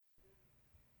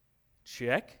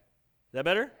Check. Is that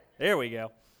better? There we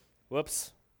go.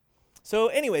 Whoops. So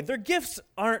anyway, their gifts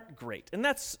aren't great, and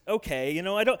that's okay.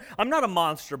 I'm not a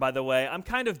monster, by the way. I'm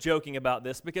kind of joking about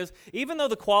this because even though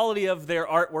the quality of their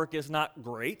artwork is not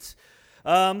great,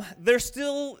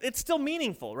 it's still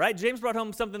meaningful, right? James brought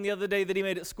home something the other day that he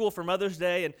made at school for Mother's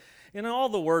Day, and all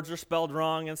the words are spelled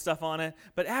wrong and stuff on it.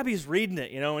 But Abby's reading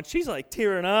it, and she's like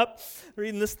tearing up,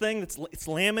 reading this thing it's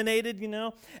laminated,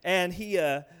 and he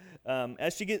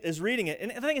as she is reading it,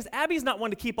 and the thing is, Abby's not one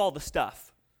to keep all the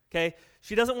stuff. Okay,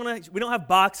 she doesn't want to. We don't have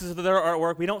boxes of their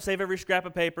artwork. We don't save every scrap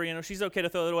of paper. She's okay to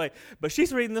throw it away. But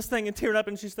she's reading this thing and tearing up,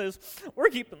 and she says, "We're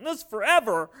keeping this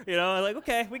forever." I'm like,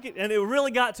 okay, and it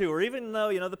really got to her, even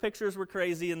though the pictures were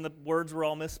crazy and the words were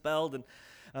all misspelled.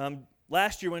 And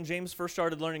last year, when James first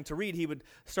started learning to read, he would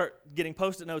start getting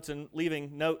Post-it notes and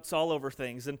leaving notes all over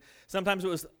things. And sometimes it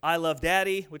was "I love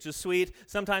Daddy," which is sweet.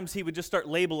 Sometimes he would just start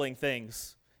labeling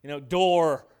things.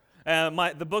 Door.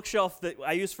 The bookshelf that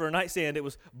I used for a nightstand, it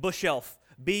was Bushelf,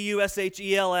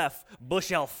 B-U-S-H-E-L-F,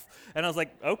 Bushelf. And I was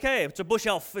like, okay, it's a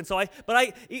bookshelf. And so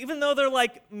even though they're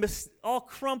like all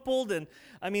crumpled and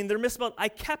they're misspelled, I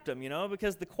kept them,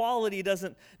 because the quality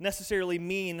doesn't necessarily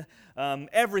mean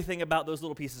everything about those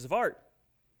little pieces of art.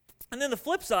 And then the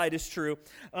flip side is true.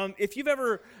 If you've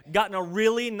ever gotten a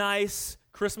really nice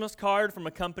Christmas card from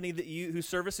a company whose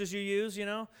services you use,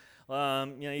 you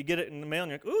get it in the mail,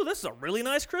 and you're like, ooh, this is a really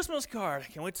nice Christmas card. I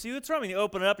can't wait to see who it's from. And you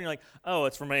open it up, and you're like, oh,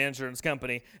 it's from my insurance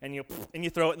company. And you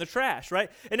throw it in the trash,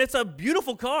 right? And it's a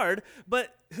beautiful card,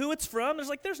 but who it's from,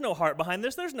 there's no heart behind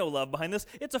this. There's no love behind this.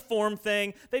 It's a form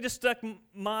thing. They just stuck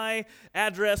my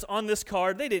address on this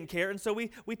card. They didn't care, and so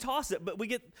we toss it. But we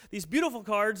get these beautiful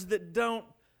cards that don't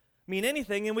mean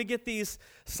anything, and we get these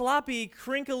sloppy,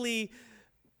 crinkly,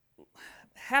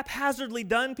 haphazardly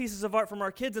done pieces of art from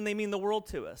our kids, and they mean the world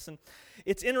to us. And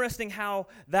it's interesting how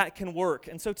that can work.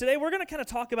 And so today we're going to kind of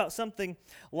talk about something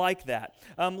like that.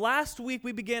 Last week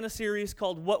we began a series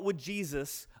called What Would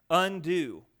Jesus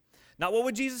Undo? Not what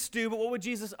would Jesus do, but what would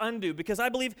Jesus undo? Because I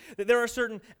believe that there are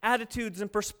certain attitudes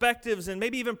and perspectives and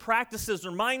maybe even practices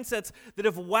or mindsets that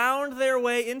have wound their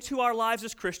way into our lives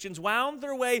as Christians, wound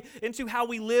their way into how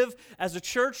we live as a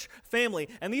church family.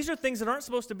 And these are things that aren't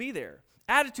supposed to be there.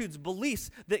 Attitudes, beliefs,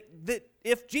 that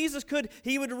if Jesus could,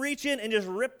 he would reach in and just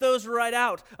rip those right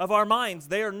out of our minds.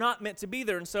 They are not meant to be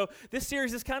there. And so this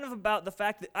series is kind of about the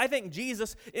fact that I think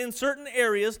Jesus, in certain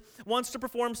areas, wants to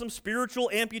perform some spiritual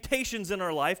amputations in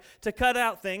our life to cut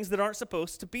out things that aren't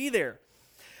supposed to be there.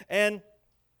 And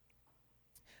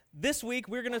this week,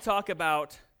 we're going to talk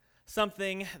about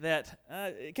something that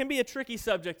it can be a tricky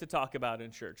subject to talk about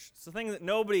in church. It's a thing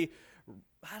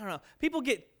that people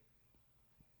get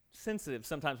sensitive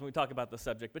sometimes when we talk about the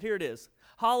subject, but here it is.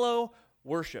 Hollow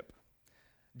worship.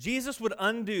 Jesus would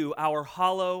undo our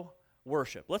hollow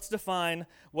worship. Let's define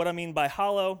what I mean by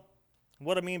hollow,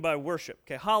 what I mean by worship.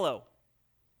 Okay, hollow,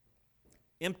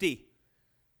 empty,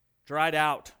 dried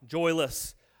out,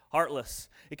 joyless, heartless.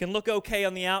 It can look okay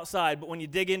on the outside, but when you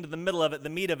dig into the middle of it, the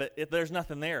meat of it, there's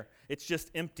nothing there. It's just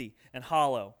empty and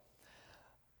hollow.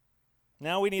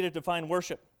 Now we need to define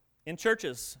worship. In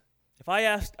churches,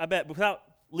 without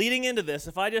leading into this,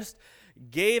 if I just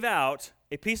gave out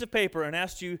a piece of paper and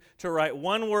asked you to write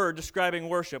one word describing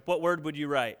worship, what word would you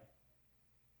write?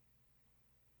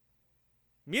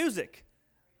 Music.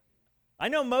 I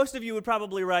know most of you would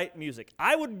probably write music.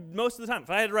 I would most of the time.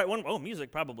 If I had to write one,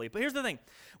 music probably. But here's the thing.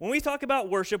 When we talk about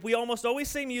worship, we almost always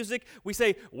say music. We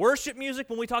say worship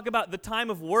music. When we talk about the time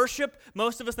of worship,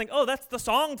 most of us think, oh, that's the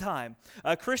song time.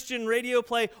 Christian radio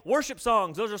play worship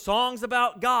songs. Those are songs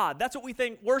about God. That's what we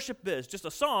think worship is, just a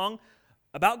song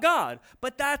about God.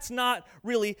 But that's not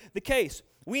really the case.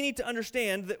 We need to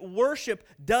understand that worship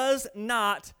does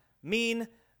not mean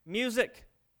music.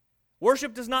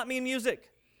 Worship does not mean music.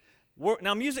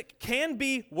 Now, music can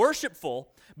be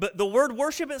worshipful, but the word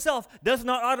worship itself does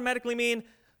not automatically mean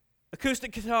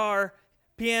acoustic guitar,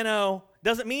 piano.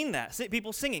 Doesn't mean that.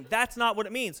 People singing. That's not what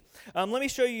it means. Let me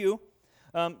show you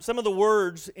some of the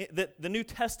words that the New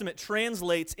Testament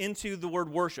translates into the word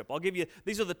worship. I'll give you,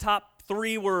 these are the top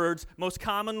 3 words, most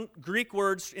common Greek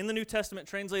words in the New Testament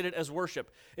translated as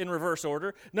worship in reverse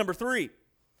order. Number 3,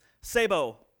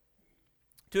 sebo.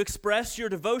 To express your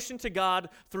devotion to God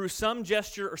through some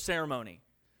gesture or ceremony.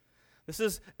 This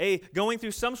is going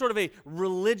through some sort of a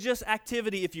religious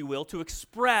activity, if you will, to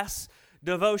express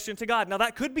devotion to God. Now,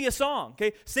 that could be a song,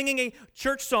 okay? Singing a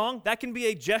church song, that can be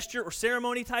a gesture or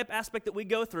ceremony type aspect that we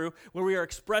go through where we are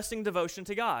expressing devotion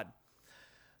to God.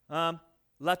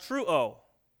 Latruo.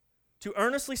 To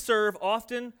earnestly serve,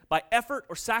 often by effort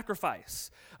or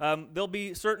sacrifice. There'll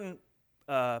be certain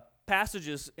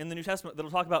passages in the New Testament that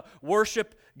will talk about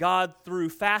worship God through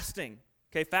fasting.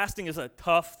 Okay, fasting is a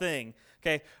tough thing.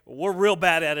 Okay, we're real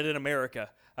bad at it in America.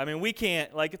 I mean, we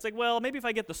can't, it's like, well, maybe if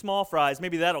I get the small fries,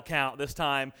 maybe that'll count this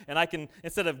time, and I can,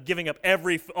 instead of giving up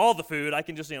all the food, I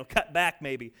can just, cut back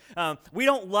maybe. We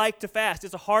don't like to fast.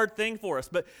 It's a hard thing for us,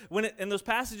 but in those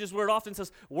passages where it often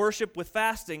says worship with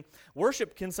fasting,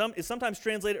 worship is sometimes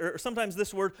translated, or sometimes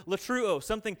this word, latruo,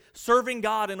 something serving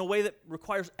God in a way that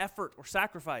requires effort or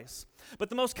sacrifice. But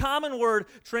the most common word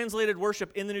translated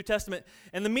worship in the New Testament,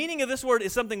 and the meaning of this word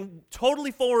is something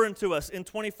totally foreign to us in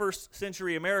 21st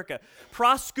century America.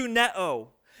 Proskuneo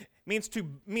means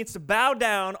to bow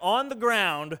down on the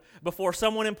ground before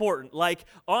someone important, like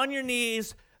on your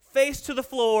knees, face to the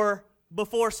floor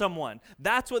before someone.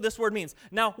 That's what this word means.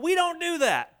 Now, we don't do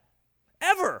that,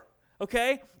 ever,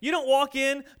 okay? You don't walk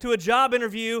in to a job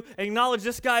interview and acknowledge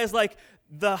this guy is like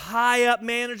the high-up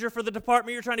manager for the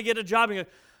department you're trying to get a job, and you go,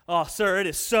 "Oh, sir, it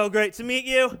is so great to meet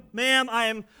you. Ma'am, I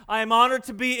am honored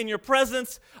to be in your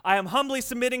presence. I am humbly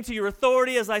submitting to your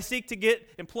authority as I seek to get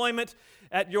employment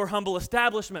at your humble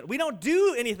establishment." We don't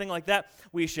do anything like that.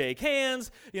 We shake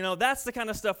hands. That's the kind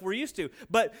of stuff we're used to.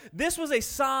 But this was a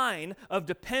sign of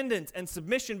dependence and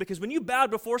submission, because when you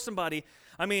bowed before somebody,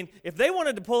 if they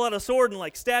wanted to pull out a sword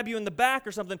and stab you in the back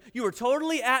or something, you were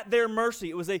totally at their mercy.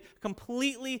 It was a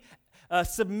completely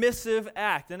submissive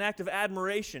act, an act of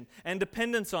admiration and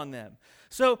dependence on them.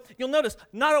 So you'll notice,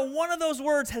 not a one of those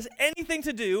words has anything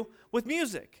to do with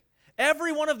music.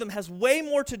 Every one of them has way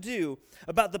more to do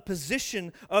about the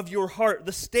position of your heart,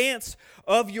 the stance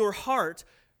of your heart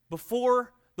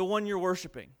before the one you're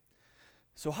worshiping.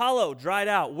 So hollow, dried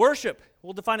out. Worship,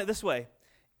 we'll define it this way.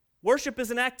 Worship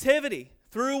is an activity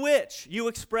through which you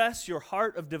express your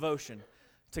heart of devotion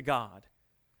to God.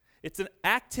 It's an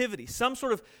activity, some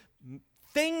sort of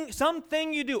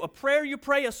something you do, a prayer you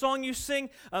pray, a song you sing,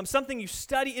 something you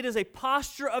study. It is a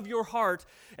posture of your heart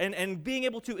and being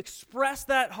able to express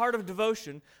that heart of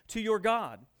devotion to your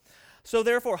God. So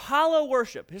therefore, hollow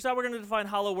worship, here's how we're going to define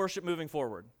hollow worship moving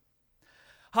forward.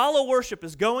 Hollow worship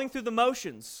is going through the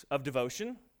motions of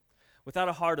devotion without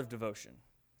a heart of devotion.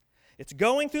 It's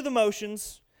going through the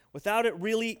motions without it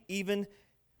really even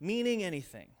meaning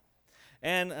anything.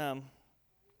 And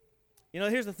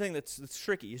here's the thing that's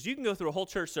tricky, is you can go through a whole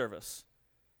church service.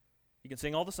 You can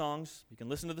sing all the songs. You can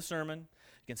listen to the sermon.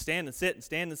 You can stand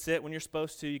and sit when you're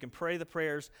supposed to. You can pray the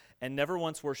prayers and never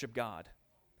once worship God.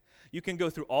 You can go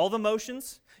through all the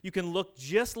motions. You can look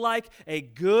just like a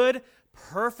good,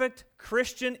 perfect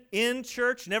Christian in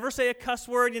church. Never say a cuss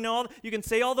word, You can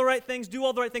say all the right things, do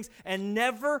all the right things, and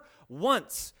never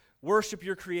once worship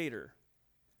your Creator.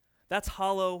 That's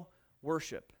hollow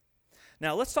worship.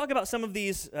 Now, let's talk about some of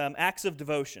these acts of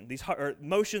devotion, these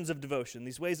motions of devotion,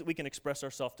 these ways that we can express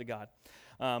ourselves to God.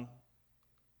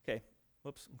 Okay,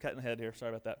 whoops, I'm cutting ahead here.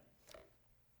 Sorry about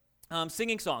that.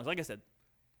 Singing songs, like I said,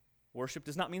 worship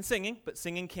does not mean singing, but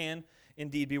singing can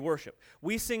indeed be worship.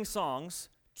 We sing songs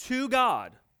to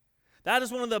God. That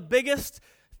is one of the biggest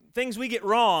things we get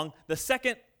wrong the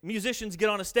second musicians get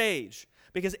on a stage.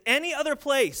 Because any other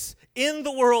place in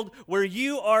the world where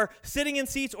you are sitting in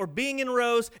seats or being in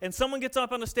rows and someone gets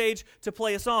up on a stage to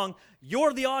play a song,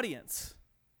 you're the audience.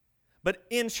 But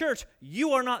in church,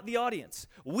 you are not the audience.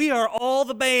 We are all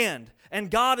the band,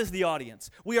 and God is the audience.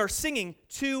 We are singing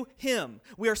to Him.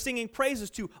 We are singing praises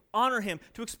to honor Him,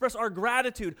 to express our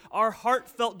gratitude, our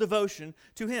heartfelt devotion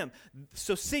to Him.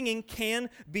 So singing can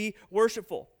be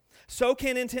worshipful. So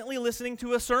can intently listening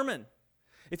to a sermon.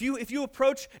 If you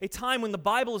approach a time when the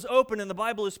Bible is open and the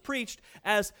Bible is preached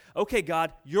as, okay,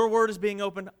 God, your word is being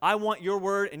opened. I want your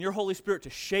word and your Holy Spirit to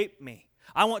shape me.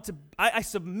 I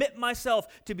submit myself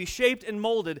to be shaped and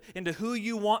molded into who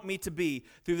you want me to be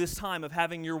through this time of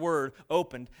having your word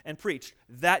opened and preached.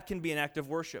 That can be an act of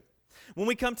worship. When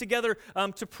we come together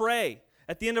to pray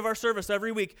at the end of our service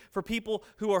every week for people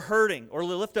who are hurting, or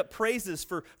lift up praises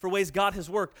for ways God has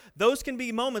worked, those can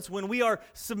be moments when we are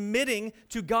submitting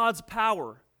to God's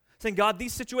power, saying, God,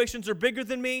 these situations are bigger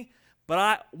than me,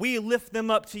 but we lift them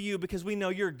up to you because we know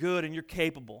you're good and you're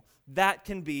capable. That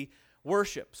can be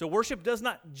worship. So worship does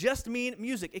not just mean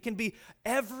music. It can be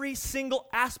every single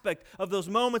aspect of those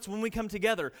moments when we come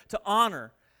together to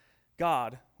honor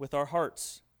God with our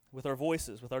hearts, with our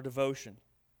voices, with our devotion.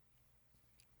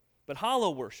 But hollow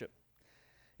worship,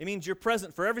 it means you're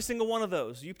present for every single one of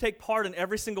those. You take part in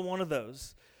every single one of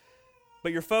those.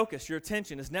 But your focus, your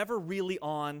attention is never really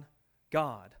on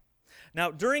God. Now,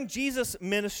 during Jesus'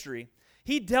 ministry,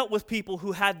 He dealt with people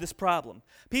who had this problem.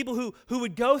 People who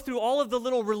would go through all of the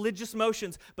little religious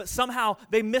motions, but somehow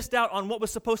they missed out on what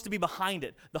was supposed to be behind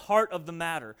it, the heart of the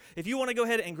matter. If you want to go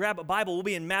ahead and grab a Bible, we'll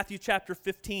be in Matthew chapter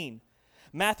 15.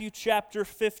 Matthew chapter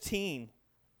 15.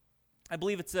 I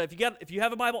believe it's, if you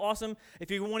have a Bible, awesome. If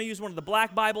you want to use one of the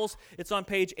black Bibles, it's on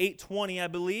page 820, I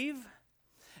believe.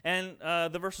 And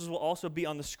the verses will also be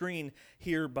on the screen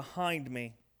here behind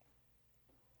me.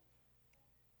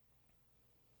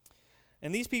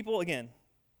 And these people, again,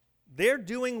 they're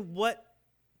doing what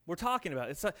we're talking about.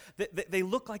 It's they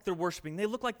look like they're worshiping. They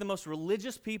look like the most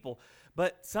religious people,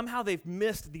 but somehow they've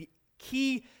missed the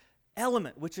key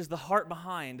element, which is the heart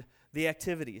behind the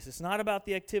activities. It's not about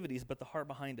the activities, but the heart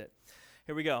behind it.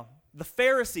 Here we go. The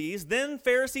Pharisees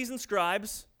and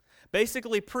scribes,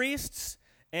 basically priests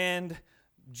and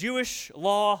Jewish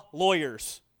law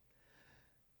lawyers.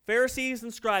 Pharisees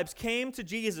and scribes came to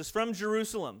Jesus from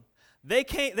Jerusalem. They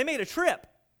made a trip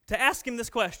to ask him this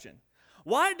question.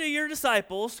 Why do your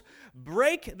disciples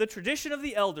break the tradition of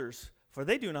the elders, for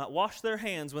they do not wash their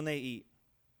hands when they eat?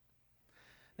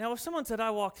 Now, if someone said, I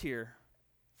walked here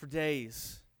for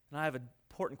days, and I have an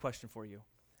important question for you.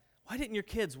 Why didn't your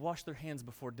kids wash their hands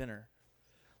before dinner?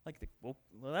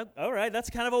 All right, that's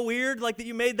kind of a weird, like that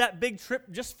you made that big trip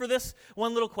just for this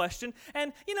one little question.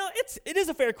 And, it is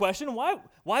a fair question.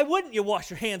 Why wouldn't you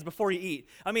wash your hands before you eat?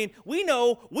 I mean, we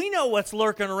know what's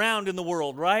lurking around in the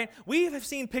world, right? We have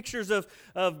seen pictures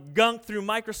of gunk through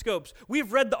microscopes.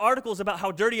 We've read the articles about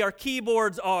how dirty our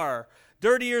keyboards are.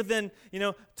 Dirtier than,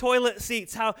 toilet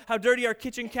seats, how dirty our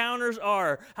kitchen counters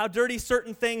are, how dirty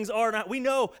certain things are. We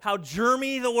know how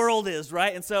germy the world is,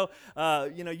 right? And so,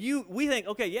 we think,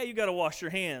 okay, yeah, you got to wash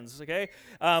your hands, okay?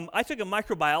 I took a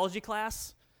microbiology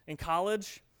class in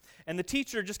college, and the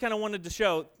teacher just kind of wanted to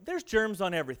show there's germs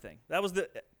on everything. That was the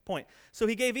point. So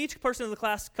he gave each person in the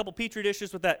class a couple Petri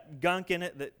dishes with that gunk in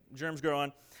it that germs grow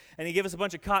on. And he gave us a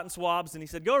bunch of cotton swabs, and he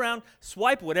said, go around,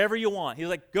 swipe whatever you want. He was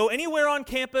like, go anywhere on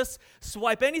campus,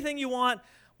 swipe anything you want,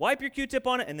 wipe your Q-tip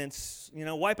on it, and then,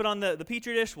 wipe it on the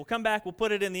Petri dish. We'll come back, we'll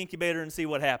put it in the incubator and see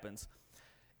what happens.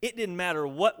 It didn't matter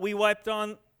what we wiped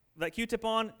on that Q-tip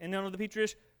on and on the Petri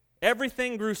dish.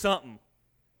 Everything grew something.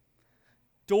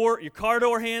 Your car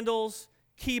door handles,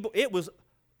 keyboard,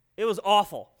 it was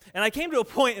awful. And I came to a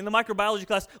point in the microbiology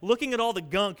class looking at all the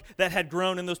gunk that had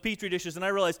grown in those Petri dishes, and I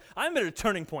realized I'm at a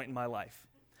turning point in my life.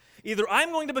 Either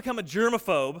I'm going to become a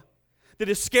germaphobe that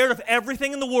is scared of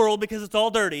everything in the world because it's all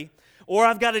dirty, or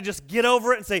I've got to just get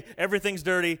over it and say, everything's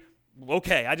dirty.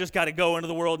 Okay, I just got to go into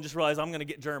the world and just realize I'm going to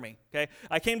get germy. Okay,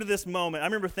 I came to this moment. I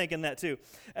remember thinking that too.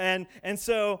 And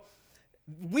so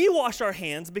we wash our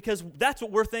hands because that's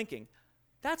what we're thinking.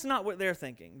 That's not what they're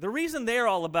thinking. The reason they're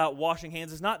all about washing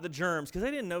hands is not the germs, because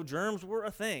they didn't know germs were a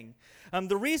thing.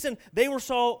 The reason they were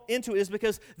so into it is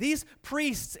because these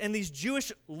priests and these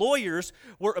Jewish lawyers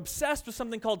were obsessed with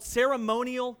something called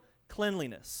ceremonial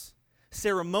cleanliness.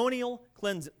 Ceremonial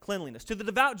cleanliness. To the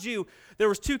devout Jew, there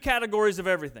was two categories of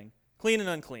everything, clean and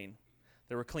unclean.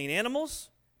 There were clean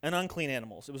animals and unclean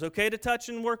animals. It was okay to touch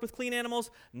and work with clean animals,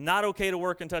 not okay to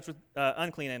work and touch with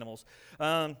unclean animals.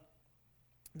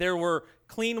 There were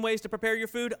clean ways to prepare your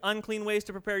food, unclean ways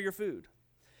to prepare your food.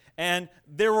 And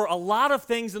there were a lot of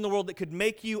things in the world that could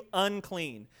make you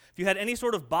unclean. If you had any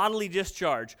sort of bodily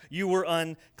discharge, you were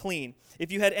unclean.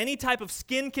 If you had any type of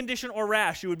skin condition or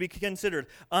rash, you would be considered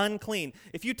unclean.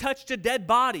 If you touched a dead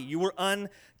body, you were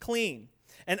unclean.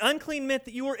 And unclean meant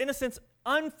that you were, in a sense,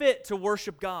 unfit to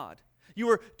worship God. You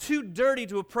were too dirty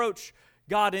to approach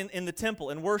God in the temple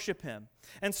and worship him.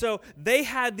 And so they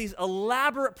had these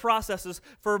elaborate processes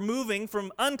for moving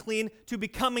from unclean to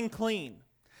becoming clean.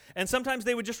 And sometimes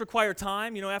they would just require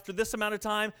time. After this amount of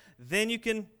time, then you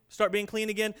can start being clean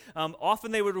again.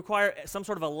 Often they would require some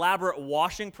sort of elaborate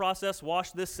washing process.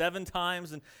 Wash this 7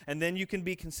 times, and then you can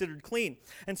be considered clean.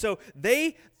 And so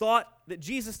they thought that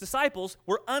Jesus' disciples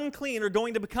were unclean or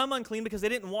going to become unclean because they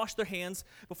didn't wash their hands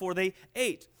before they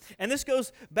ate. And this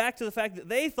goes back to the fact that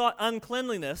they thought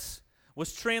uncleanliness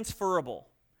was transferable.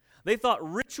 They thought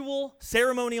ritual,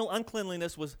 ceremonial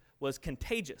uncleanliness was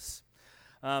contagious.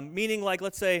 Meaning, like,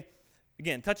 let's say,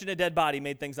 again, touching a dead body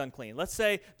made things unclean. Let's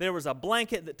say there was a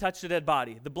blanket that touched a dead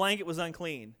body. The blanket was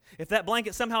unclean. If that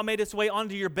blanket somehow made its way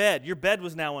onto your bed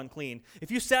was now unclean.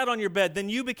 If you sat on your bed, then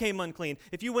you became unclean.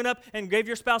 If you went up and gave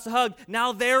your spouse a hug,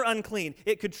 now they're unclean.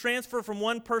 It could transfer from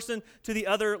one person to the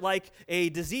other like a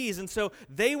disease. And so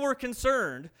they were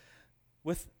concerned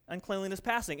with uncleanliness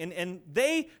passing. And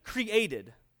they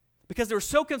created, because they were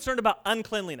so concerned about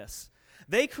uncleanliness,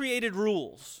 they created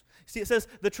rules. See, it says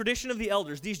the tradition of the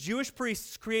elders. These Jewish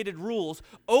priests created rules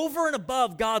over and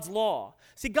above God's law.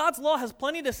 See, God's law has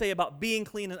plenty to say about being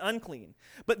clean and unclean.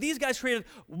 But these guys created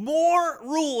more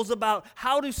rules about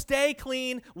how to stay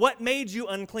clean, what made you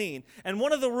unclean. And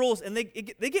one of the rules, and they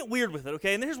get weird with it,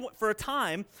 okay? And here's what, for a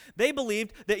time, they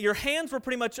believed that your hands were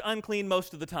pretty much unclean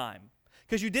most of the time.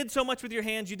 Because you did so much with your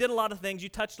hands, you did a lot of things, you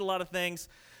touched a lot of things,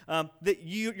 that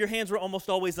your hands were almost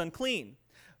always unclean.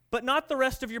 But not the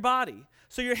rest of your body.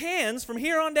 So your hands from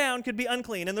here on down could be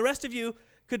unclean, and the rest of you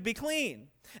could be clean.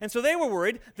 And so they were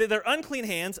worried that their unclean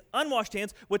hands, unwashed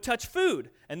hands, would touch food,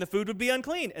 and the food would be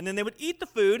unclean. And then they would eat the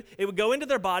food, it would go into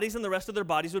their bodies, and the rest of their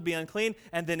bodies would be unclean,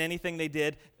 and then anything they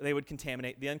did, they would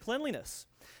contaminate the uncleanliness.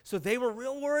 So they were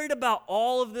real worried about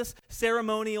all of this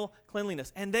ceremonial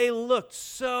cleanliness, and they looked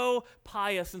so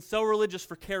pious and so religious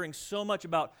for caring so much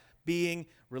about being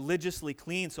religiously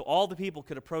clean so all the people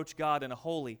could approach God in a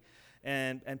holy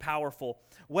and powerful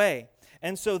way.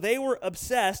 And so they were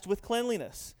obsessed with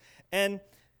cleanliness. And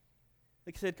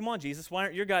they said, come on, Jesus, why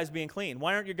aren't your guys being clean?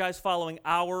 Why aren't your guys following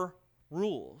our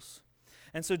rules?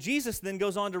 And so Jesus then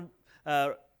goes on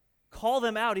to call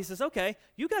them out. He says, okay,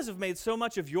 you guys have made so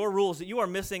much of your rules that you are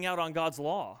missing out on God's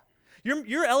law.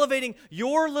 You're elevating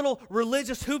your little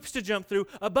religious hoops to jump through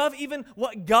above even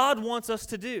what God wants us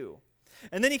to do.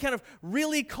 And then he kind of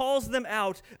really calls them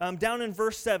out down in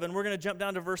verse 7. We're going to jump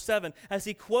down to verse 7 as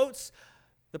he quotes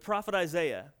the prophet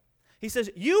Isaiah. He says,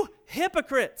 you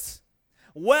hypocrites,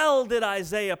 well did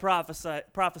Isaiah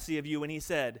prophesy of you when he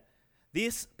said,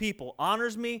 this people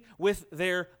honors me with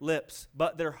their lips,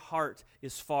 but their heart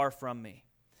is far from me.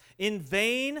 In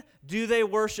vain do they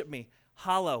worship me,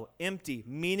 hollow, empty,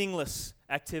 meaningless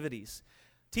activities,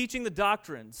 teaching the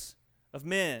doctrines of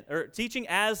men, or teaching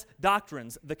as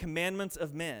doctrines the commandments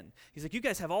of men. He's like, you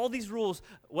guys have all these rules,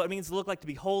 what it means to look like to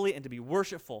be holy and to be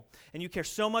worshipful, and you care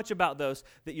so much about those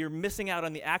that you're missing out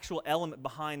on the actual element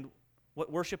behind what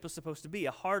worship is supposed to be,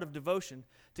 a heart of devotion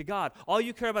to God. All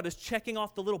you care about is checking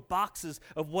off the little boxes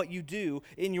of what you do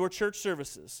in your church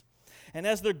services. And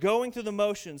as they're going through the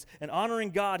motions and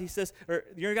honoring God, he says,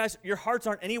 your hearts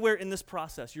aren't anywhere in this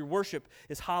process. Your worship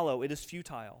is hollow. It is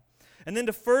futile. And then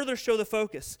to further show the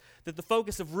focus, that the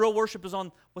focus of real worship is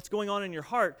on what's going on in your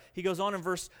heart, he goes on in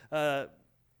verses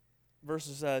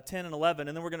 10 and 11,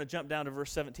 and then we're going to jump down to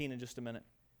verse 17 in just a minute.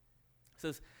 It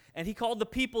says, and he called the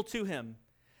people to him,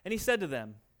 and he said to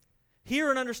them, hear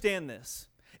and understand this.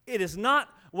 It is not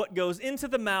what goes into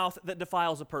the mouth that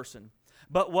defiles a person,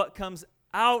 but what comes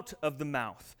out of the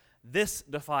mouth. This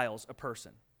defiles a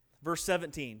person. Verse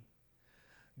 17,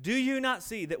 do you not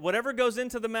see that whatever goes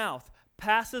into the mouth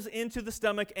passes into the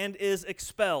stomach and is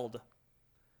expelled?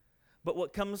 But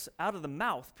what comes out of the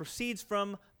mouth proceeds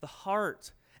from the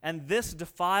heart, and this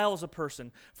defiles a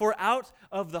person. For out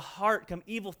of the heart come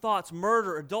evil thoughts,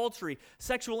 murder, adultery,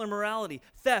 sexual immorality,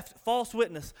 theft, false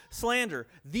witness, slander.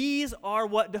 These are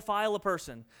what defile a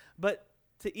person. But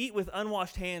to eat with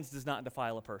unwashed hands does not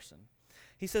defile a person.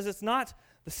 He says it's not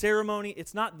the ceremony,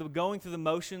 it's not the going through the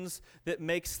motions that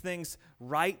makes things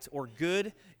right or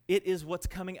good. It is what's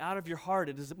coming out of your heart.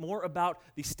 It is more about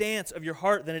the stance of your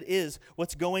heart than it is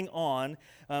what's going on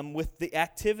with the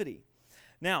activity.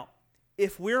 Now,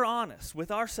 if we're honest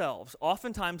with ourselves,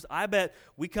 oftentimes I bet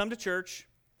we come to church,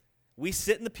 we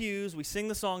sit in the pews, we sing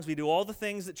the songs, we do all the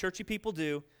things that churchy people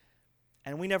do,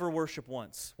 and we never worship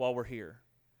once while we're here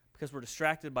because we're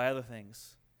distracted by other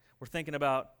things. We're thinking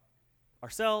about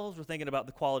ourselves, we're thinking about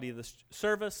the quality of the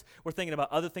service, we're thinking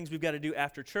about other things we've got to do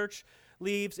after church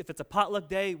leaves. If it's a potluck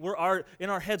day, in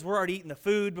our heads, we're already eating the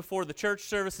food before the church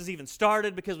service has even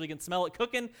started because we can smell it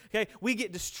cooking. Okay, we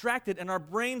get distracted and our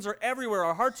brains are everywhere,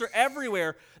 our hearts are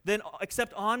everywhere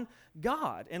except on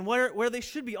God and where they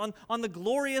should be, on the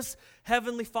glorious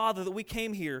Heavenly Father that we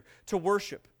came here to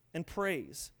worship and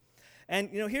praise. And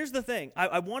here's the thing.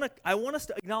 I want us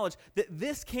to acknowledge that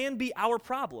this can be our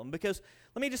problem, because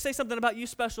let me just say something about you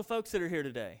special folks that are here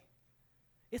today.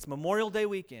 It's Memorial Day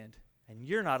weekend, and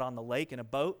you're not on the lake in a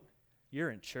boat.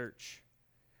 You're in church.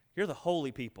 You're the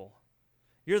holy people.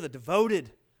 You're the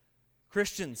devoted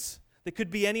Christians that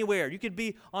could be anywhere. You could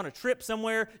be on a trip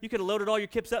somewhere. You could have loaded all your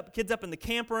kids up in the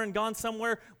camper and gone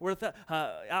somewhere with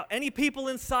any people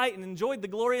in sight and enjoyed the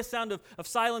glorious sound of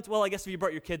silence. Well, I guess if you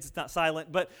brought your kids, it's not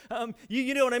silent, but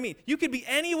you know what I mean. You could be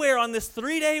anywhere on this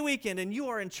 3-day weekend, and you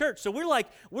are in church. So we're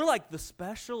like the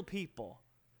special people.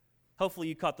 Hopefully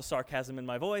you caught the sarcasm in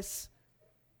my voice.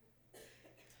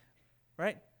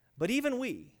 Right? But even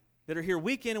we that are here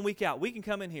week in and week out, we can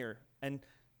come in here and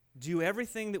do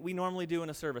everything that we normally do in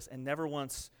a service and never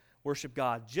once worship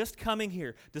God. Just coming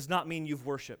here does not mean you've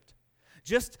worshiped.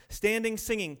 Just standing and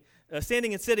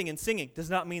sitting and singing does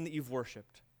not mean that you've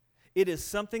worshiped. It is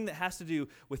something that has to do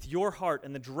with your heart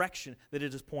and the direction that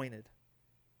it is pointed.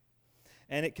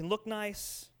 And it can look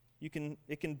nice. It can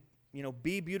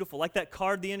be beautiful. Like that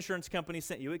card the insurance company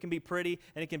sent you. It can be pretty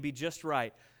and it can be just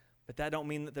right. But that don't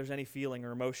mean that there's any feeling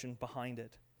or emotion behind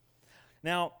it.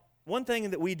 Now, one thing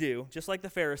that we do, just like the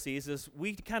Pharisees, is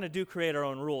we kind of do create our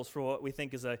own rules for what we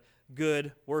think is a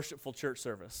good, worshipful church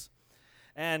service.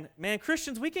 And man,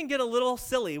 Christians, we can get a little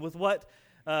silly with what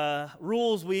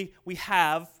rules we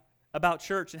have about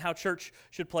church and how church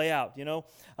should play out.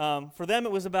 For them,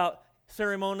 it was about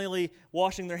ceremonially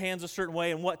washing their hands a certain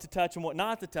way and what to touch and what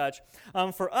not to touch.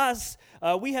 For us,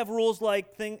 we have rules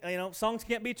like songs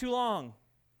can't be too long.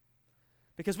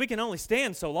 Because we can only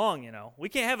stand so long, We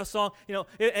can't have a song,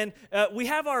 and we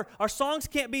have our songs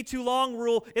can't be too long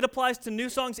rule. It applies to new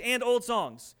songs and old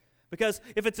songs. Because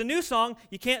if it's a new song,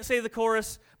 you can't say the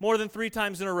chorus more than 3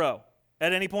 times in a row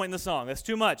at any point in the song. That's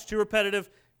too much, too repetitive.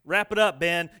 Wrap it up,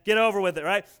 Ben. Get over with it,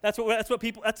 right? That's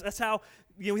how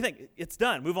we think. It's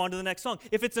done. Move on to the next song.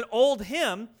 If it's an old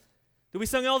hymn, do we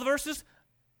sing all the verses?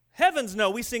 Heavens no,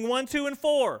 we sing 1, 2, and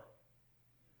 4.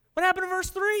 What happened to verse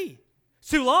 3? It's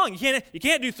too long. You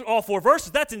can't do all 4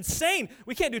 verses. That's insane.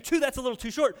 We can't do 2. That's a little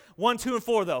too short. 1, 2, and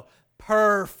 4, though.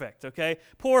 Perfect, okay?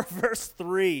 Poor verse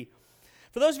 3.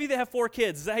 For those of you that have 4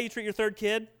 kids, is that how you treat your 3rd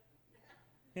kid?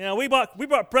 We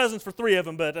bought presents for 3 of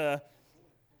them, but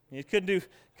you couldn't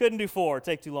do 4. It'd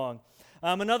take too long.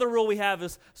 Another rule we have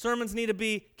is sermons need to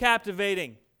be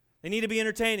captivating. They need to be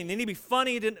entertaining. They need to be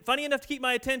funny enough to keep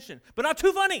my attention, but not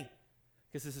too funny,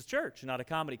 because this is church, not a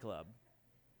comedy club.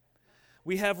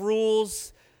 We have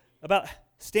rules about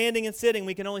standing and sitting.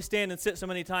 We can only stand and sit so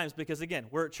many times because, again,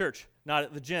 we're at church, not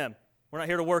at the gym. We're not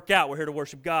here to work out. We're here to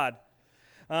worship God.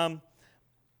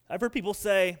 I've heard people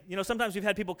say, sometimes we've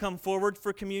had people come forward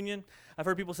for communion. I've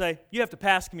heard people say, you have to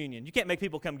pass communion. You can't make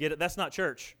people come get it. That's not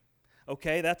church.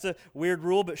 Okay, that's a weird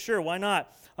rule, but sure, why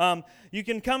not? You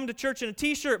can come to church in a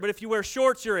t-shirt, but if you wear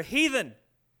shorts, you're a heathen.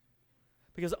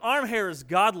 Because arm hair is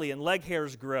godly and leg hair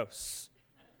is gross.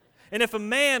 And if a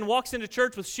man walks into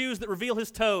church with shoes that reveal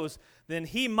his toes, then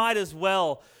he might as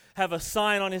well have a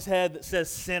sign on his head that says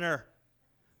sinner.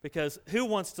 Because who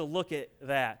wants to look at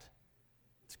that?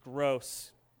 It's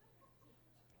gross.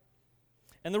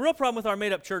 And the real problem with our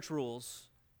made-up church rules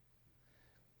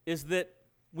is that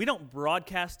we don't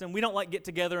broadcast them. We don't get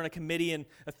together in a committee and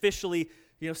officially,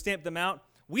 stamp them out.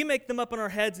 We make them up in our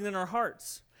heads and in our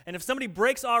hearts. And if somebody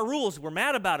breaks our rules, we're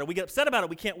mad about it. We get upset about it.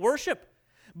 We can't worship.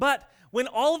 But when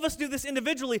all of us do this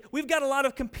individually, we've got a lot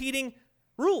of competing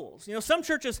rules. Some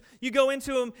churches, you go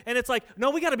into them and it's like,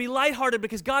 no, we got to be lighthearted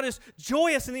because God is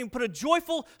joyous and He put a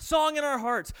joyful song in our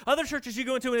hearts. Other churches you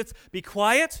go into and it's be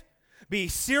quiet, be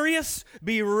serious,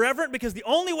 be reverent, because the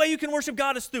only way you can worship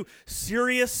God is through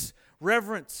serious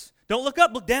reverence. Don't look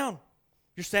up, look down.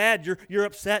 You're sad, you're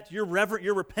upset, you're reverent,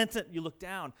 you're repentant, you look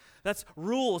down. That's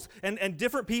rules. And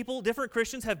different people, different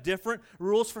Christians have different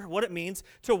rules for what it means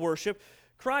to worship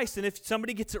Christ. And if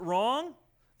somebody gets it wrong,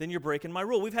 then you're breaking my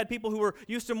rule. We've had people who were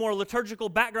used to a more liturgical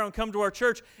background come to our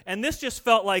church, and this just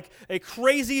felt like a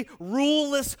crazy,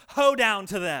 ruleless hoedown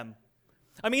to them.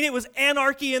 I mean, it was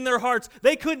anarchy in their hearts.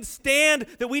 They couldn't stand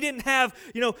that we didn't have,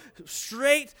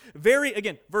 straight,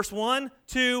 verse 1,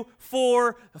 2,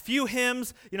 4, a few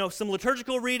hymns, some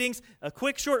liturgical readings, a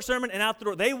quick short sermon, and out the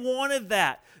door. They wanted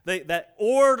that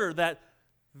order, that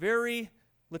very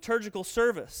liturgical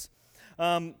service.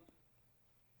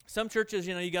 Some churches,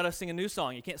 you got to sing a new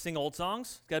song. You can't sing old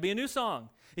songs. It's got to be a new song.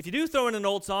 If you do throw in an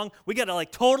old song, we got to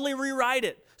totally rewrite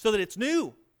it so that it's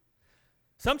new.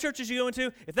 Some churches you go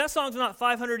into, if that song's not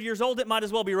 500 years old, it might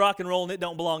as well be rock and roll and it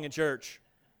don't belong in church.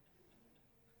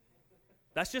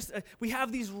 That's just, we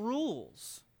have these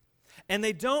rules. And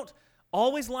they don't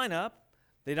always line up.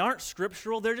 They aren't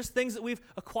scriptural. They're just things that we've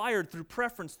acquired through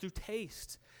preference, through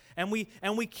taste. And we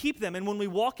keep them. And when we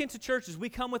walk into churches, we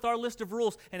come with our list of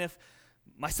rules. And if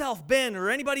myself, Ben, or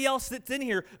anybody else that's in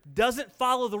here doesn't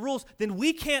follow the rules, then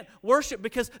we can't worship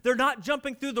because they're not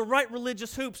jumping through the right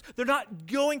religious hoops. They're not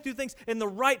going through things in the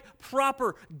right,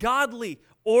 proper, godly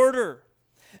order.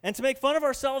 And to make fun of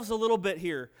ourselves a little bit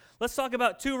here, let's talk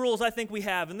about 2 rules I think we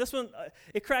have. And this one,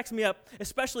 it cracks me up,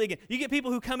 especially, again, you get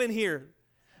people who come in here,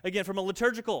 again, from a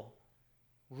liturgical,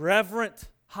 reverent,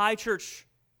 high church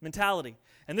mentality.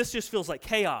 And this just feels like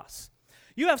chaos.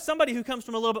 You have somebody who comes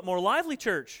from a little bit more lively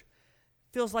church.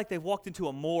 Feels like they've walked into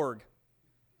a morgue.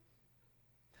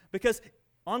 Because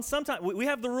sometimes we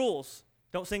have the rules.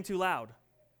 Don't sing too loud.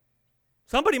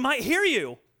 Somebody might hear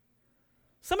you.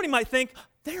 Somebody might think,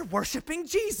 they're worshiping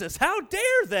Jesus. How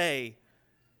dare they?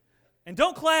 And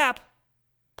don't clap.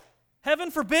 Heaven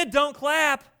forbid, don't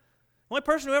clap. Only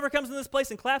person who ever comes in this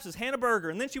place and claps is Hannah Berger.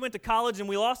 And then she went to college and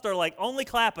we lost our only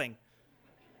clapping.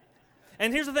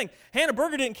 And here's the thing. Hannah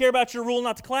Berger didn't care about your rule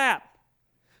not to clap.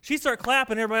 She'd start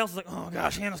clapping, everybody else was like, oh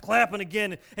gosh, Hannah's clapping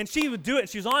again. And she would do it, and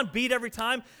she was on beat every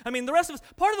time. I mean, the rest of us,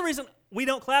 part of the reason we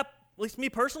don't clap, at least me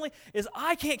personally, is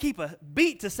I can't keep a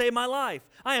beat to save my life.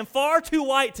 I am far too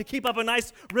white to keep up a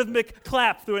nice rhythmic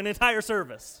clap through an entire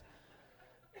service.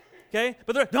 Okay?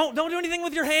 But don't do anything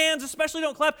with your hands, especially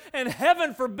don't clap. And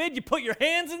heaven forbid you put your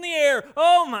hands in the air.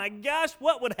 Oh my gosh,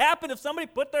 what would happen if somebody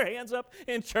put their hands up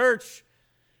in church?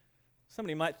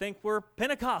 Somebody might think we're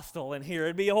Pentecostal in here.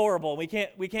 It'd be horrible. We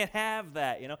can't have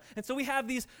that, And so we have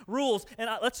these rules. And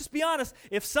let's just be honest.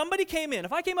 If somebody came in,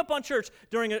 if I came up on church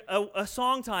during a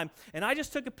song time, and I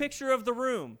just took a picture of the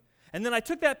room, and then I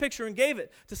took that picture and gave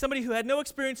it to somebody who had no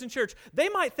experience in church, they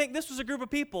might think this was a group of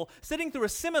people sitting through a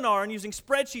seminar and using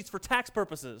spreadsheets for tax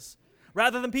purposes,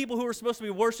 rather than people who are supposed to be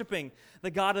worshiping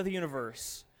the God of the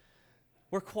universe.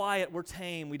 We're quiet, we're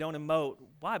tame, we don't emote.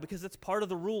 Why? Because it's part of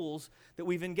the rules that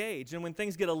we've engaged. And when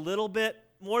things get a little bit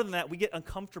more than that, we get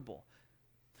uncomfortable.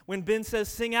 When Ben says,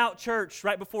 sing out, church,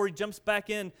 right before he jumps back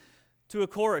in to a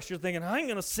chorus, you're thinking, I ain't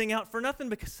going to sing out for nothing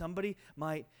because somebody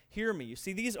might hear me. You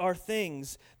see, these are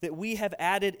things that we have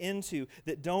added into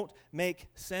that don't make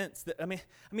sense. I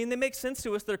mean, they make sense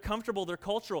to us, they're comfortable, they're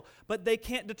cultural, but they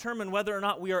can't determine whether or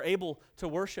not we are able to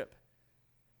worship.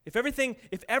 If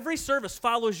every service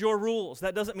follows your rules,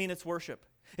 that doesn't mean it's worship.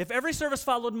 If every service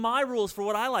followed my rules for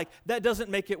what I like, that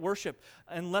doesn't make it worship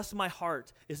unless my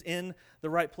heart is in the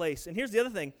right place. And here's the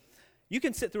other thing. You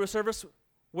can sit through a service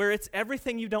where it's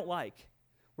everything you don't like,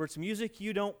 where it's music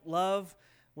you don't love,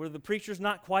 where the preacher's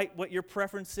not quite what your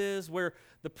preference is, where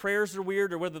the prayers are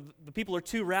weird, or whether the people are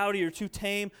too rowdy or too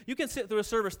tame. You can sit through a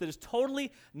service that is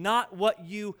totally not what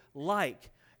you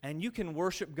like, and you can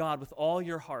worship God with all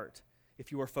your heart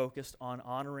if you are focused on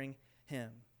honoring Him.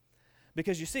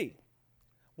 Because you see,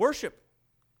 worship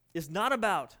is not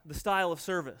about the style of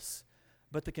service,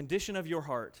 but the condition of your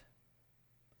heart.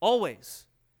 Always.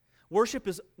 Worship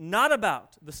is not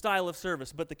about the style of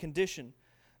service, but the condition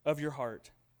of your heart.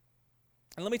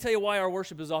 And let me tell you why our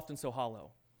worship is often so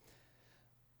hollow.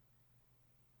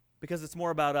 Because it's more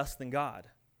about us than God.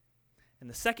 And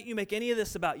the second you make any of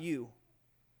this about you,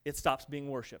 it stops being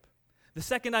worship. The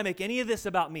second I make any of this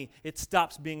about me, it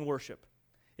stops being worship.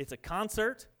 It's a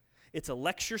concert, it's a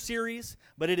lecture series,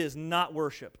 but it is not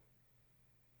worship.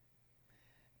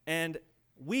 And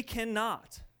we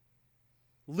cannot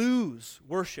lose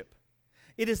worship.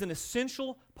 It is an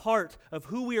essential part of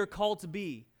who we are called to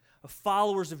be, of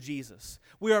followers of Jesus.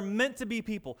 We are meant to be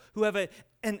people who have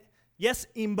an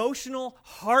emotional,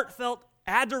 heartfelt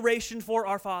adoration for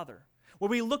our Father, where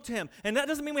we look to Him. And that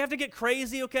doesn't mean we have to get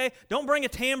crazy, okay? Don't bring a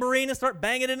tambourine and start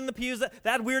banging it in the pews.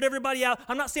 That'd weird everybody out.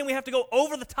 I'm not saying we have to go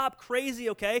over the top crazy,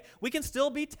 okay? We can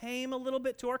still be tame a little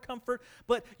bit to our comfort,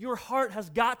 but your heart has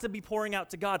got to be pouring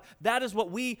out to God. That is what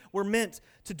we were meant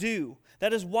to do.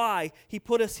 That is why He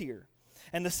put us here.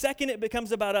 And the second it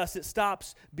becomes about us, it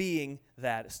stops being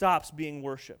that. It stops being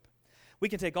worship. We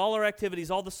can take all our activities,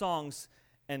 all the songs,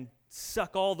 and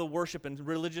suck all the worship and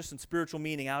religious and spiritual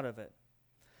meaning out of it.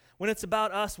 When it's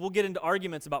about us, we'll get into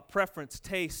arguments about preference,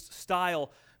 taste,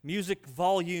 style, music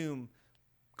volume,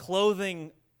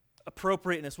 clothing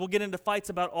appropriateness. We'll get into fights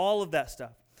about all of that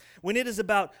stuff. When it is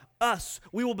about us,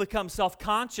 we will become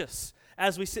self-conscious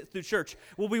as we sit through church.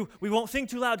 Well, we won't sing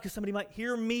too loud because somebody might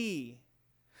hear me.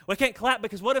 Well, I can't clap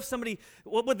because what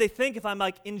would they think if I'm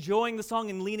enjoying the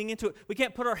song and leaning into it? We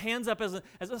can't put our hands up as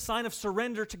a sign of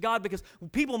surrender to God because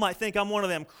people might think I'm one of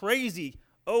them crazy,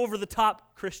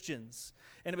 over-the-top Christians.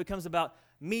 And it becomes about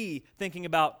me thinking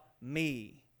about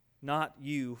me, not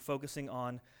you focusing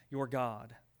on your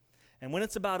God. And when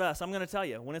it's about us, I'm going to tell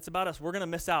you, when it's about us, we're going to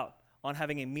miss out on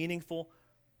having a meaningful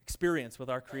experience with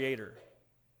our Creator.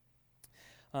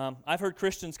 I've heard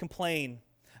Christians complain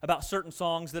about certain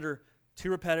songs that are too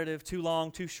repetitive, too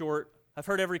long, too short. I've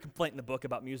heard every complaint in the book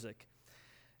about music.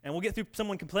 And we'll get through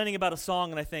someone complaining about a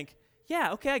song, and I think,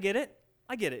 yeah, okay, I get it.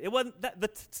 It wasn't the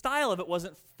style of it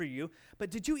wasn't for you,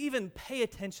 but did you even pay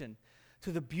attention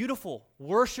to the beautiful,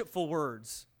 worshipful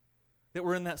words that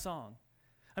were in that song?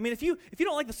 I mean, if you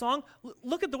don't like the song,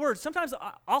 look at the words. Sometimes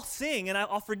I'll sing and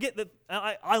I'll forget that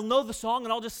I'll know the song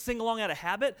and I'll just sing along out of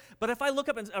habit. But if I look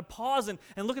up and pause and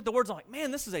look at the words, I'm like,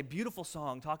 man, this is a beautiful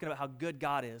song talking about how good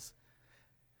God is.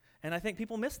 And I think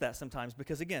people miss that sometimes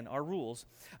because, again, our rules.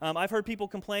 I've heard people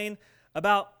complain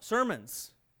about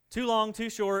sermons. Too long, too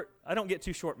short. I don't get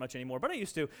too short much anymore, but I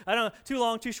used to. I don't know, too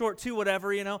long, too short, too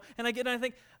whatever, And I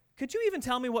think, could you even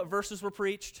tell me what verses were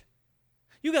preached?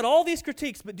 You got all these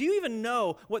critiques, but do you even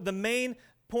know what the main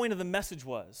point of the message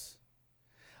was?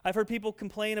 I've heard people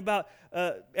complain about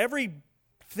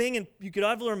everything you could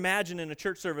ever imagine in a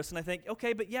church service, and I think,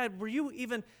 okay, but yeah, were you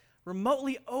even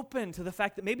remotely open to the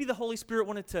fact that maybe the Holy Spirit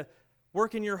wanted to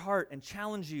work in your heart and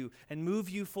challenge you and move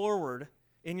you forward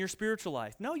in your spiritual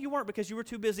life? No, you weren't, because you were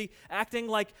too busy acting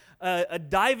like a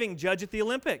diving judge at the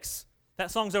Olympics.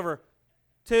 That song's over.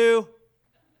 2.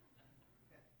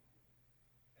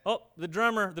 Oh, the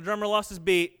drummer lost his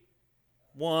beat.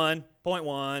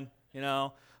 1.1,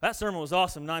 That sermon was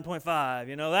awesome, 9.5.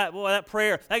 That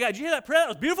prayer. That guy, did you hear that prayer? That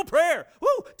was a beautiful prayer.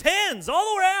 Woo, 10s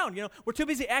all around. We're too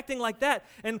busy acting like that.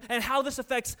 And how this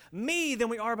affects me than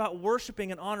we are about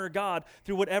worshiping and honor God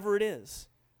through whatever it is.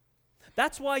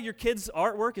 That's why your kids'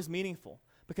 artwork is meaningful,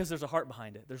 because there's a heart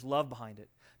behind it. There's love behind it.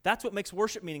 That's what makes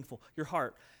worship meaningful, your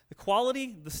heart. The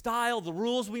quality, the style, the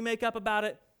rules we make up about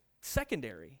it,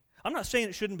 secondary. I'm not saying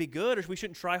it shouldn't be good or we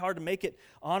shouldn't try hard to make it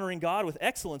honoring God with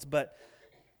excellence, but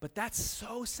that's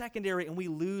so secondary, and we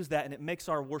lose that, and it makes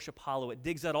our worship hollow. It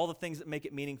digs out all the things that make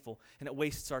it meaningful, and it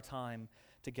wastes our time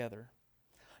together.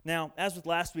 Now, as with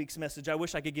last week's message, I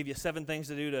wish I could give you 7 things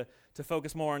to do to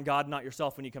focus more on God, not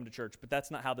yourself, when you come to church, but that's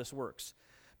not how this works.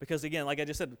 Because again, like I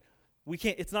just said,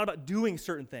 it's not about doing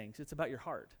certain things, it's about your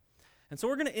heart. And so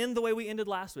we're going to end the way we ended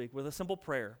last week, with a simple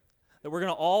prayer that we're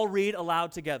going to all read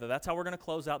aloud together. That's how we're going to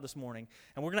close out this morning.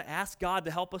 And we're going to ask God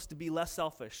to help us to be less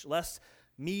selfish, less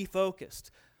me-focused,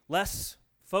 less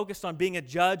focused on being a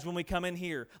judge when we come in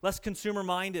here, less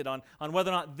consumer-minded on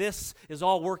whether or not this is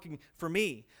all working for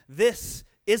me. This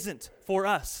isn't for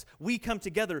us. We come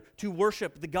together to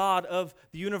worship the God of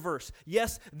the universe.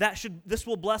 Yes, this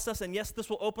will bless us, and yes, this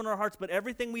will open our hearts, but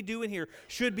everything we do in here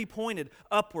should be pointed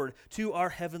upward to our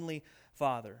Heavenly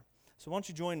Father. So why don't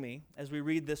you join me as we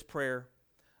read this prayer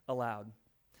aloud.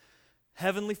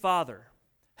 Heavenly Father,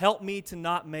 help me to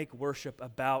not make worship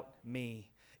about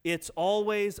me. It's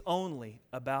always only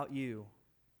about you.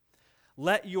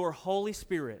 Let your Holy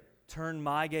Spirit turn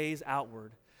my gaze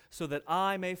outward so that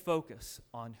I may focus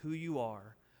on who you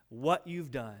are, what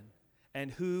you've done,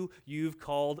 and who you've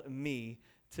called me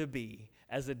to be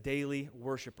as a daily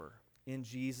worshiper. In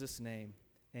Jesus' name,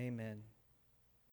 amen.